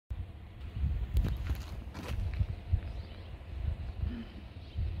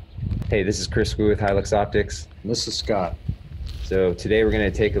Hey, this is Chris Wu with Hi-Lux Optics. And this is Scott. So today we're going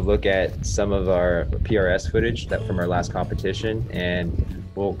to take a look at some of our PRS footage from our last competition, and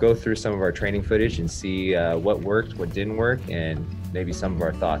we'll go through some of our training footage and see what worked, what didn't work, and maybe some of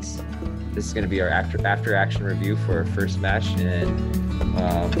our thoughts. This is going to be our after action review for our first match,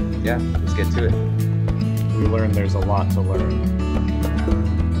 and yeah, let's get to it. We learned there's a lot to learn.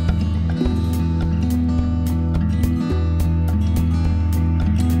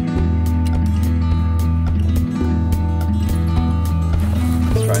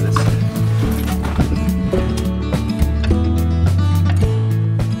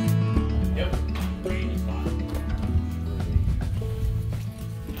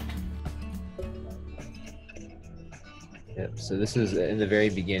 So this is in the very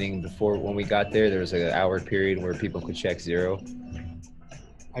beginning. When we got there was an hour period where people could check zero.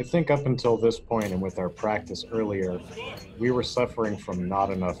 I think up until this point and with our practice earlier, we were suffering from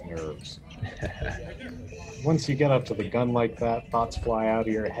not enough nerves. Once you get up to the gun like that, thoughts fly out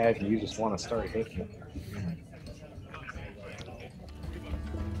of your head and you just want to start hitting.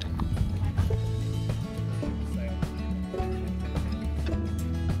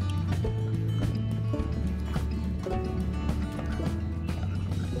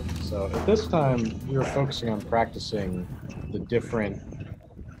 So at this time, we were focusing on practicing the different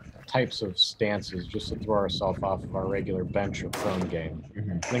types of stances just to throw ourselves off of our regular bench or prone game.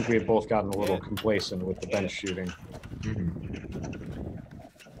 I think we had both gotten a little complacent with the bench shooting.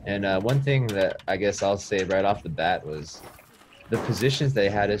 And one thing that I guess I'll say right off the bat was the positions they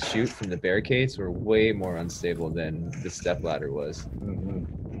had us shoot from the barricades were way more unstable than the step ladder was.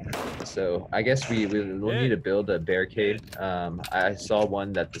 So I guess we'll need to build a barricade. I saw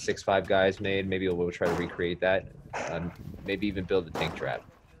one that the 6'5" guys made. Maybe we'll try to recreate that. Maybe even build a tank trap.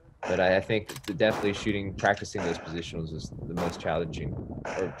 But I think definitely practicing those positions was the most challenging,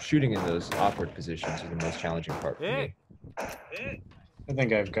 or shooting in those awkward positions was the most challenging part for me. I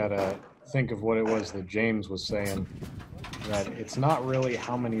think I've got to think of what it was that James was saying, that it's not really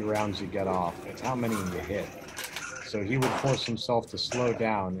how many rounds you get off, it's how many you hit. So he would force himself to slow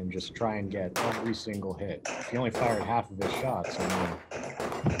down and just try and get every single hit. If he only fired half of his shots, I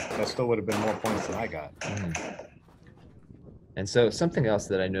mean, that still would have been more points than I got. And so something else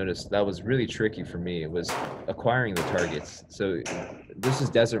that I noticed that was really tricky for me was acquiring the targets. So this is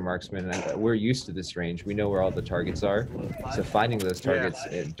Desert Marksman, and we're used to this range. We know where all the targets are. So finding those targets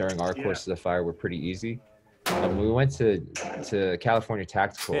during our courses of fire were pretty easy. When we went to California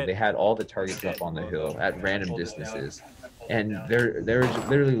Tactical, they had all the targets up on the hill at random distances. And they're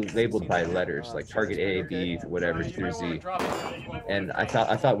literally labeled by letters, like target A, B, whatever, through Z. And I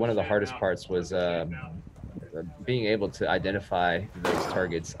thought one of the hardest parts was being able to identify those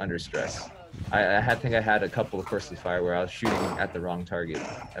targets under stress. I think I had a couple of courses of fire where I was shooting at the wrong target.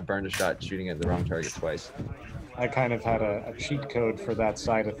 I burned a shot shooting at the wrong target twice. I kind of had a cheat code for that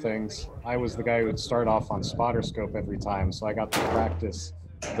side of things. I was the guy who would start off on spotter scope every time, so I got to practice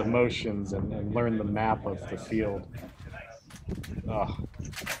the motions and learn the map of the field.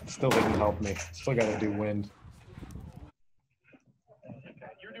 Still didn't help me. Still got to do wind.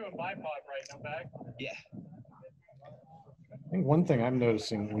 You're doing bipod, right? No bag? Yeah. I think one thing I'm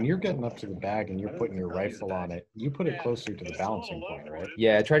noticing, when you're getting up to the bag and you're putting your rifle on it, you put it closer to the balancing point, right?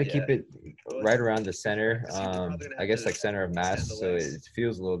 Yeah, I try to keep it right around the center, I guess like center of mass, so it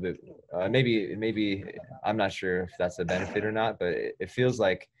feels a little bit, maybe, I'm not sure if that's a benefit or not, but it feels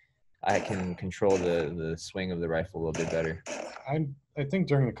like I can control the swing of the rifle a little bit better. I think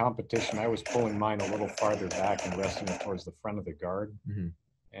during the competition, I was pulling mine a little farther back and resting it towards the front of the guard.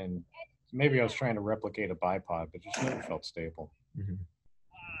 And maybe I was trying to replicate a bipod, but just never felt stable.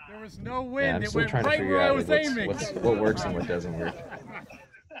 There was no wind. Yeah, I'm still trying to figure out what works and what doesn't work.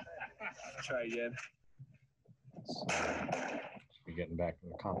 Try again. Should be getting back to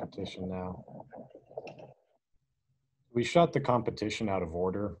the competition now. We shot the competition out of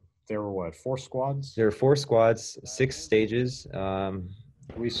order. There were what, 4 squads? There were 4 squads, 6 stages.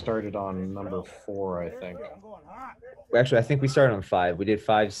 We started on number 4, I think. Actually, I think we started on 5. We did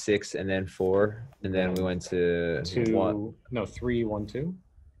 5, 6, and then 4, and then we went to 3, 1, 2,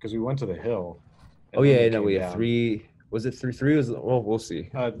 because we went to the hill. Oh yeah, no, we had 3. Was it 3? 3 was, well, we'll see.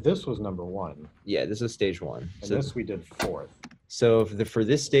 This was number 1. Yeah, this is stage 1. And so this we did 4th. So for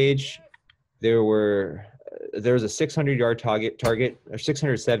this stage, there was a 600-yard target or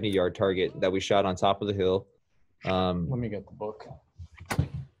 670-yard target that we shot on top of the hill. Let me get the book.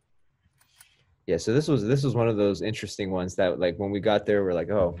 Yeah, so this was one of those interesting ones that, like, when we got there, we're like,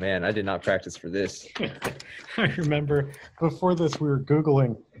 oh man, I did not practice for this. I remember before this, we were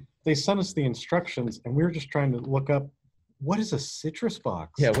Googling. They sent us the instructions, and we were just trying to look up What is a citrus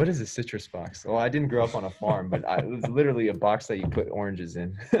box? Yeah, what is a citrus box? Well, I didn't grow up on a farm, but it was literally a box that you put oranges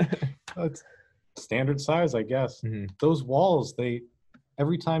in. It's standard size, I guess. Mhm. Those walls,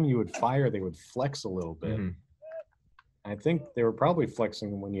 every time you would fire, they would flex a little bit. Mhm. I think they were probably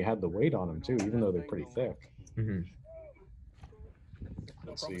flexing when you had the weight on them too, even though they're pretty thick. Mhm.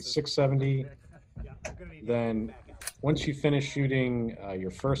 Let's see, 670. Then once you finish shooting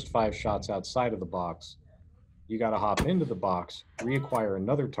your first 5 shots outside of the box, you got to hop into the box, reacquire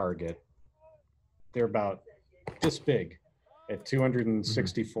another target. They're about this big at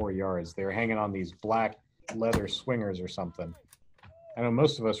 264 yards. They're hanging on these black leather swingers or something. I know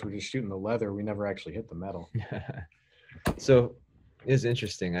most of us were just shooting the leather. We never actually hit the metal. So it's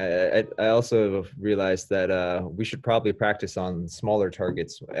interesting. I also realized that we should probably practice on smaller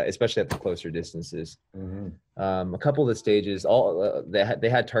targets, especially at the closer distances. A couple of the stages, they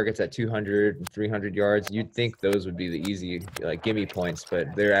had targets at 200 and 300 yards. You'd think those would be the easy like gimme points,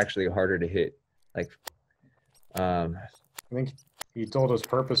 but they're actually harder to hit. Like, I think he told us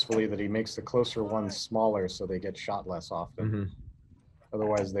purposefully that he makes the closer ones smaller so they get shot less often.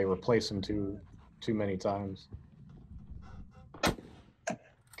 Otherwise, they replace them too many times. God,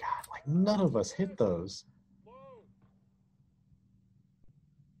 like none of us hit those.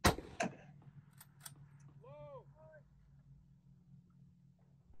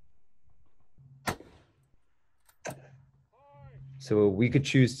 So we could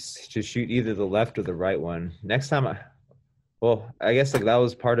choose to shoot either the left or the right one. Next time, I guess like that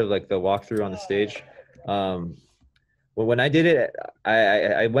was part of like the walkthrough on the stage. Well, when I did it,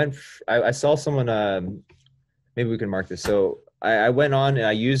 I saw someone. Maybe we can mark this. So I went on and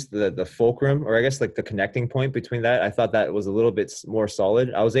I used the fulcrum, or I guess like the connecting point between that. I thought that was a little bit more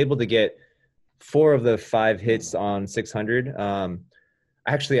solid. I was able to get 4 of the 5 hits on 600.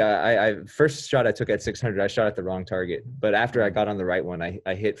 Actually, I first shot I took at 600, I shot at the wrong target. But after I got on the right one,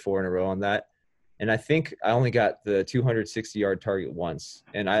 I hit 4 in a row on that. And I think I only got the 260-yard target once.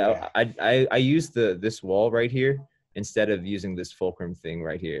 And I used this wall right here instead of using this fulcrum thing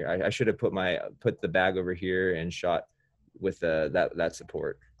right here. I should have put the bag over here and shot with that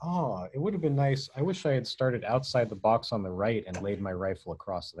support. Oh, it would have been nice. I wish I had started outside the box on the right and laid my rifle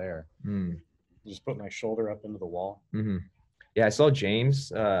across there. Just put my shoulder up into the wall. Yeah, I saw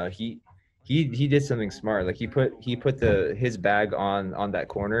James. He did something smart. Like he put his bag on that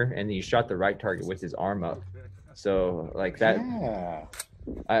corner and he shot the right target with his arm up. So like that. Yeah.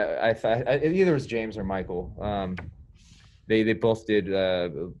 I thought either it was James or Michael. They both did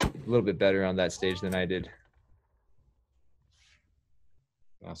a little bit better on that stage than I did.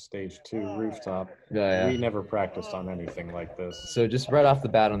 Now stage 2 rooftop. Yeah. We never practiced on anything like this. So just right off the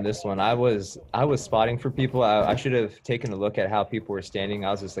bat on this one, I was spotting for people. I should have taken a look at how people were standing.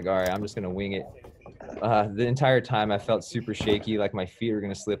 I was just like, all right, I'm just gonna wing it. The entire time I felt super shaky, like my feet were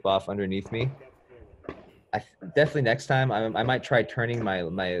gonna slip off underneath me. Definitely next time I might try turning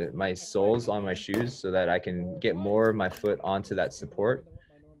my soles on my shoes so that I can get more of my foot onto that support.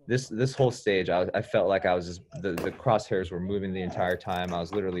 This whole stage, I felt like I was just the crosshairs were moving the entire time. I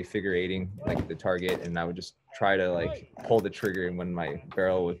was literally figure eighting like the target, and I would just try to like pull the trigger, and when my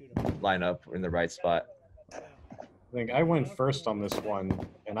barrel would line up in the right spot. I think I went first on this one,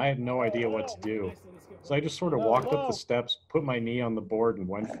 and I had no idea what to do. So I just sort of walked up the steps, put my knee on the board, and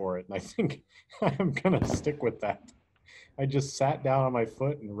went for it. And I think I'm going to stick with that. I just sat down on my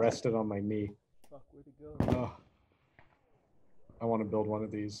foot and rested on my knee. Oh, I want to build one of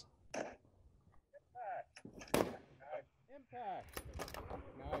these.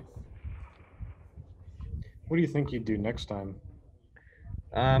 What do you think you'd do next time?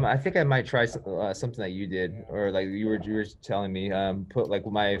 I think I might try something that you did, or like you were telling me. Put like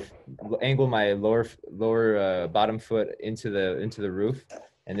my lower bottom foot into the roof,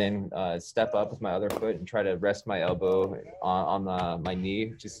 and then step up with my other foot and try to rest my elbow on my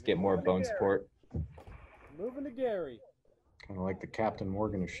knee, just to get more bone support. Moving to Gary. Kind of like the Captain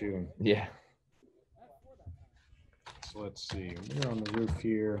Morgan of shooting. Yeah. So let's see. We're on the roof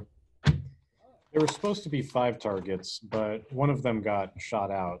here. There were supposed to be 5 targets, but one of them got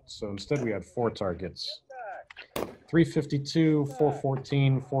shot out. So instead we had 4 targets. 352,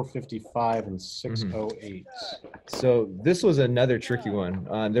 414, 455, and 608. So this was another tricky one.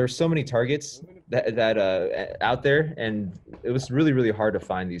 There were so many targets that out there, and it was really, really hard to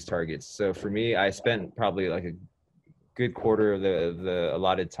find these targets. So for me, I spent probably like a good quarter of the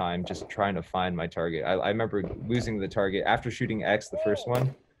allotted time just trying to find my target. I remember losing the target after shooting X, the first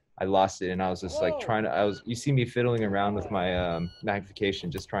one. I lost it, and I was just like you see me fiddling around with my magnification,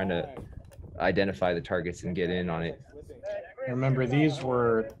 just trying to identify the targets and get in on it. I remember these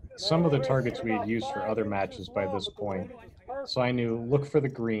were some of the targets we had used for other matches by this point. So I knew, look for the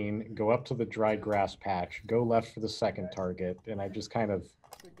green, go up to the dry grass patch, go left for the second target, and I just kind of,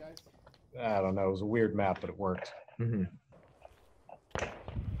 I don't know, it was a weird map, but it worked. Mm-hmm.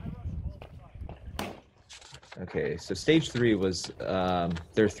 Okay, so stage 3 was,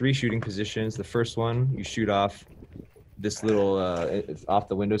 there are 3 shooting positions. The first one, you shoot off this little, it's off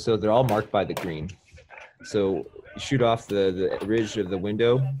the windowsill. They're all marked by the green. So you shoot off the ridge of the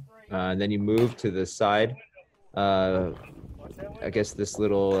window, and then you move to the side. I guess this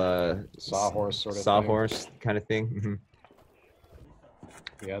little Sawhorse sort of sawhorse kind of thing. Mm-hmm.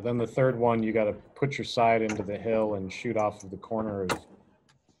 Yeah, then the third one, you got to put your side into the hill and shoot off of the corner of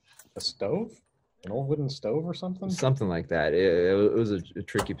a stove? An old wooden stove or something? Something like that. It was a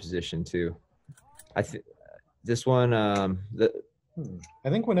tricky position too. This one, I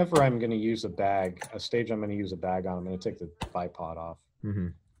think whenever I'm going to use a bag, a stage I'm going to use a bag on, I'm going to take the bipod off. Mm-hmm.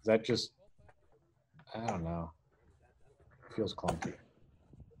 Is that just, I don't know. It feels clunky.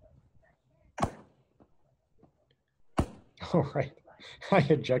 Oh, right. I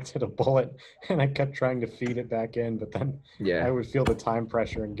ejected a bullet and I kept trying to feed it back in, but then yeah, I would feel the time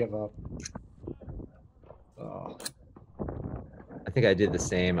pressure and give up. Oh. I think I did the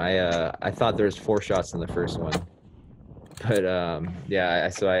same. I thought there was 4 shots in the first one, but yeah,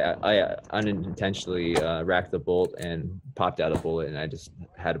 so I unintentionally racked the bolt and popped out a bullet, and I just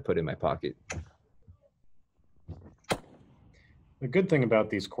had to put it in my pocket. The good thing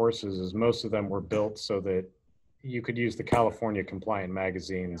about these courses is most of them were built so that you could use the California compliant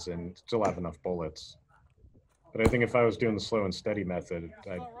magazines and still have enough bullets. But I think if I was doing the slow and steady method,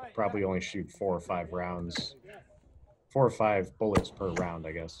 I'd probably only shoot 4 or 5 rounds, 4 or 5 bullets per round,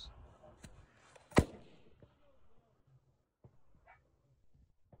 I guess.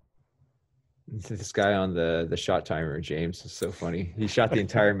 This guy on the shot timer, James, is so funny. He shot the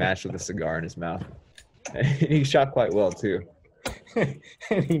entire match with a cigar in his mouth. And he shot quite well too.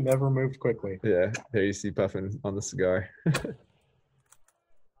 And he never moved quickly. Yeah, there you see puffing on the cigar.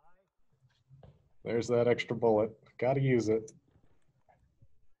 There's that extra bullet. Got to use it.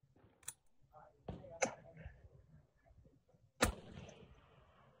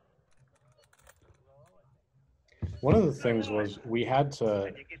 One of the things was we had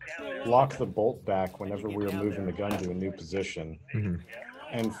to lock the bolt back whenever we were moving the gun to a new position. Mm-hmm.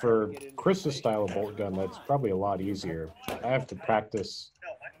 And for Chris's style of bolt gun, that's probably a lot easier. I have to practice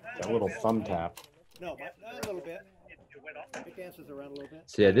that little thumb tap. No, a little bit. It dances around a little bit.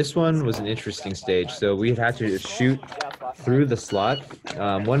 So yeah, this one was an interesting stage. So we had to shoot through the slot.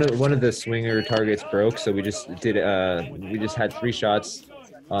 One of the swinger targets broke, so we just had 3 shots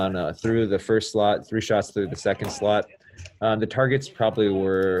on through the first slot, 3 shots through the second slot. The targets probably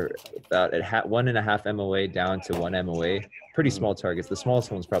were about at 1.5 MOA down to 1 MOA. Pretty small targets. The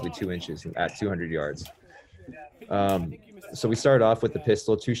smallest one was probably 2 inches at 200 yards. So we started off with the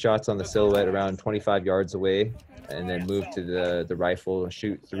pistol, 2 shots on the silhouette around 25 yards away, and then move to the rifle,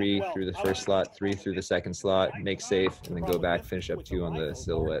 shoot 3 through the first slot, 3 through the second slot, make safe, and then go back, finish up 2 on the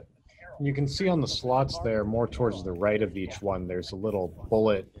silhouette. You can see on the slots there, more towards the right of each one, there's a little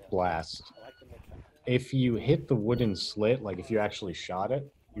bullet blast. If you hit the wooden slit, like if you actually shot it,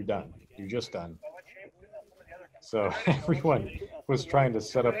 you're done. You're just done. So everyone was trying to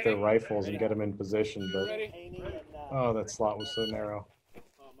set up their rifles and get them in position, but oh, that slot was so narrow.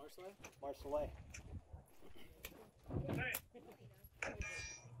 Marseille.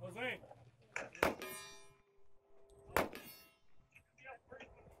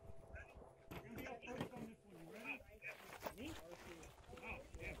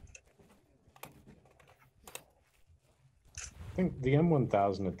 I think the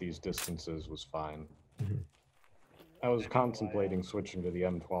M1000 at these distances was fine. Mm-hmm. I was contemplating switching to the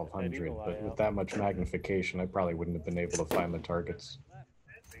M1200, but with that much magnification, I probably wouldn't have been able to find the targets.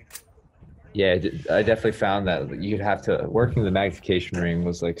 Yeah, I definitely found that you'd have to, working the magnification ring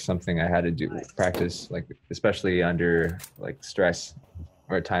was like something I had to do, practice, like especially under like stress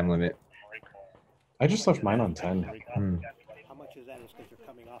or a time limit. I just left mine on 10. How much is that is because you're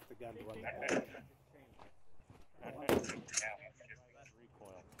coming off the gun to run the ball?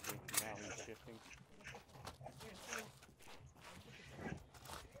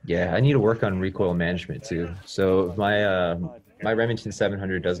 Yeah, I need to work on recoil management too. So my Remington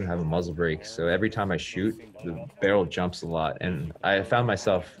 700 doesn't have a muzzle brake, so every time I shoot, the barrel jumps a lot, and I found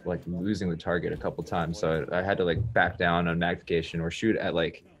myself like losing the target a couple times. So I had to like back down on magnification or shoot at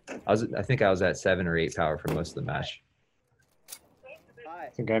like I think I was at 7 or 8 power for most of the match. I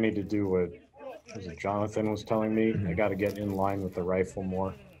think I need to do what was it Jonathan was telling me. I got to get in line with the rifle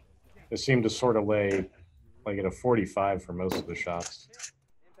more. It seemed to sort of lay like at a 45 for most of the shots.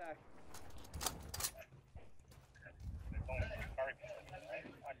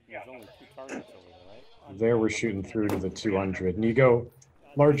 There's only 2 targets over there, right? There we're shooting through to the 200. And you go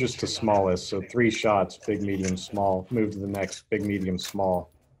largest to smallest. So 3 shots, big, medium, small. Move to the next, big, medium, small.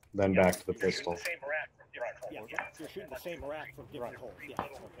 Then back to the pistol. Yeah, you're shooting the same rack from different holes. Yeah,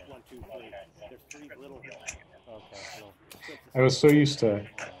 okay. 1, 2, 3. There's 3 little. Okay. Well, I was so used to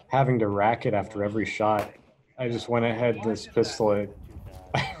having to rack it after every shot. I just went ahead this pistol, I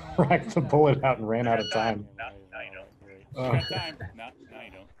racked the bullet out and ran out of time. Got time. No,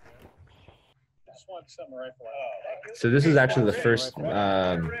 you don't. So this is actually the first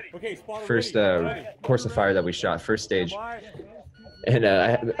course of fire that we shot, first stage. And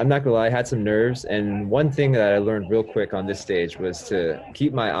I'm not gonna lie, I had some nerves. And one thing that I learned real quick on this stage was to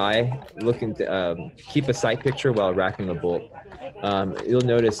keep my eye looking to keep a sight picture while racking a bolt. You'll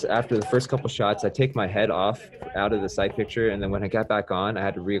notice after the first couple shots, I take my head off out of the sight picture, and then when I got back on, I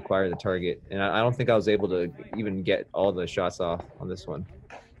had to reacquire the target. And I don't think I was able to even get all the shots off on this one.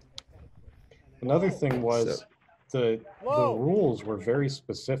 Another thing was the rules were very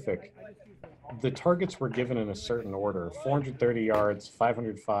specific. The targets were given in a certain order: 430 yards,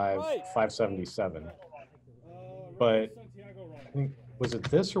 505, 577. But I think, was it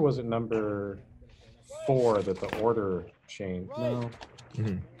this or was it number 4 that the order changed? No.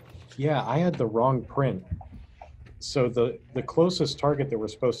 Yeah, I had the wrong print. So the closest target that we're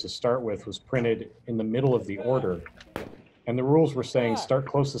supposed to start with was printed in the middle of the order. And the rules were saying start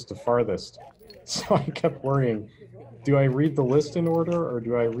closest to farthest. So I kept worrying, do I read the list in order or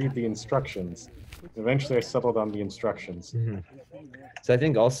do I read the instructions? Eventually I settled on the instructions. So I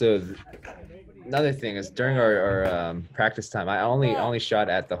think also another thing is during our practice time, I only shot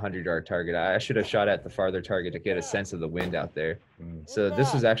at the 100-yard target. I should have shot at the farther target to get a sense of the wind out there. So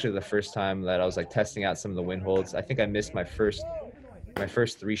this was actually the first time that I was like testing out some of the wind holds. I think I missed my first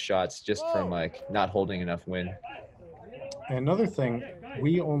 3 shots just from like not holding enough wind. And another thing,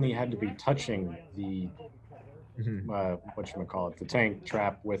 we only had to be touching the the tank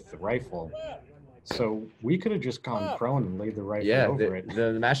trap with the rifle. So we could have just gone prone and laid the rifle over it.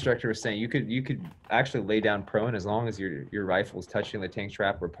 The match director was saying you could actually lay down prone as long as your rifle's touching the tank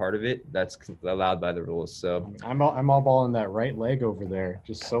trap or part of it. That's allowed by the rules. So I'm all balling that right leg over there,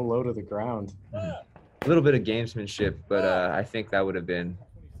 just so low to the ground. A little bit of gamesmanship, but I think that would have been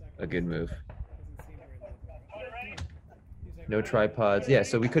a good move. No tripods. Yeah,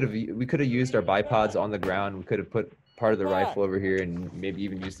 so we could have used our bipods on the ground. We could have put part of the rifle over here and maybe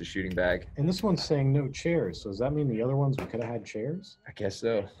even used the shooting bag. And this one's saying no chairs. So does that mean the other ones we could have had chairs? I guess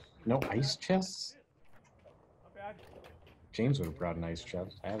so. No ice chests? James would have brought an ice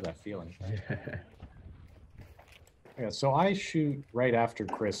chest. I have that feeling. Yeah, so I shoot right after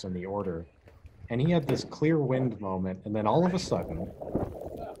Chris in the order, and he had this clear wind moment, and then all of a sudden,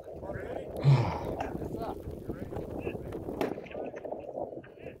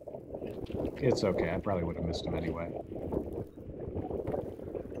 it's okay. I probably would have missed him anyway.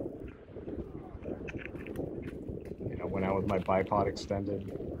 You know, went out with my bipod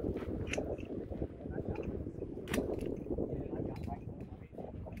extended.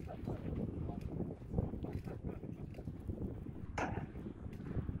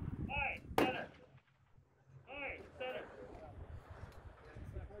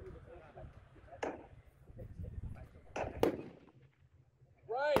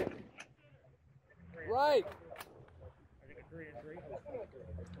 Right.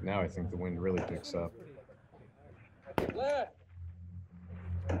 Now I think the wind really picks up. Left.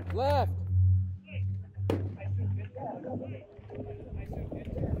 Left.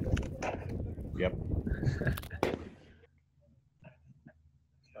 Yep. It's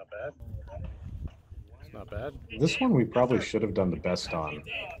not bad. It's not bad. This one we probably should have done the best on.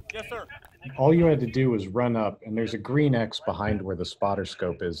 Yes, sir. All you had to do was run up, and there's a green X behind where the spotter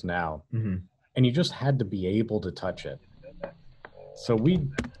scope is now. And you just had to be able to touch it. So we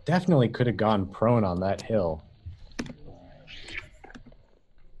definitely could have gone prone on that hill.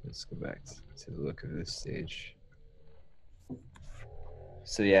 Let's go back to the look of this stage.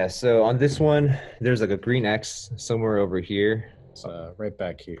 So yeah, so on this one, there's like a green X somewhere over here. It's right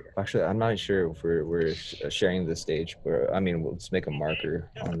back here. Actually, I'm not sure if we're sharing the stage, but I mean, we'll just make a marker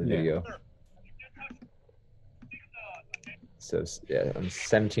on the video. So yeah, on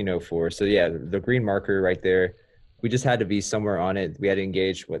 1704. So yeah, the green marker right there. We just had to be somewhere on it. We had to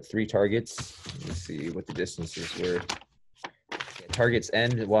engage, what, 3 targets? Let's see what the distances were. Targets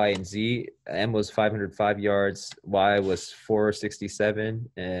N, Y, and Z. M was 505 yards, Y was 467,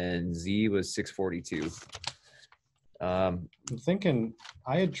 and Z was 642. I'm thinking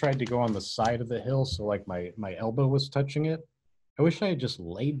I had tried to go on the side of the hill, so like my elbow was touching it. I wish I had just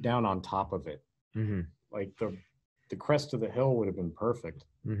laid down on top of it. Like the The crest of the hill would have been perfect.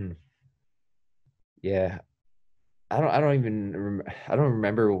 Mm-hmm. Yeah, I don't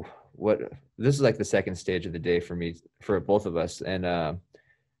remember what this is like the second stage of the day for me, for both of us, and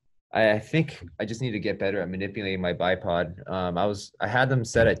I think I just need to get better at manipulating my bipod. I had them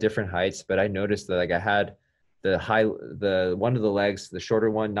set at different heights, but I noticed that like I had the one of the legs, the shorter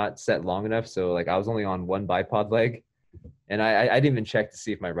one, not set long enough, so like I was only on one bipod leg, and I didn't even check to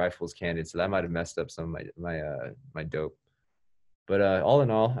see if my rifle was candid, so that might have messed up some of my dope. But all in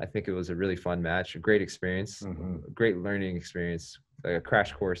all, I think it was a really fun match, a great experience, a great learning experience, like a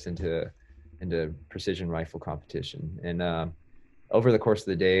crash course into precision rifle competition. And over the course of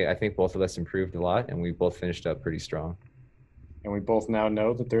the day, I think both of us improved a lot, and we both finished up pretty strong. And we both now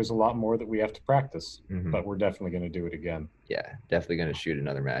know that there's a lot more that we have to practice, but we're definitely going to do it again. Yeah, definitely going to shoot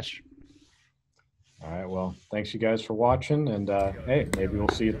another match. All right, well, thanks you guys for watching, and hey, maybe we'll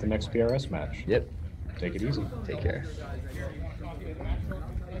see you at the next PRS match. Yep. Take it easy. Take care.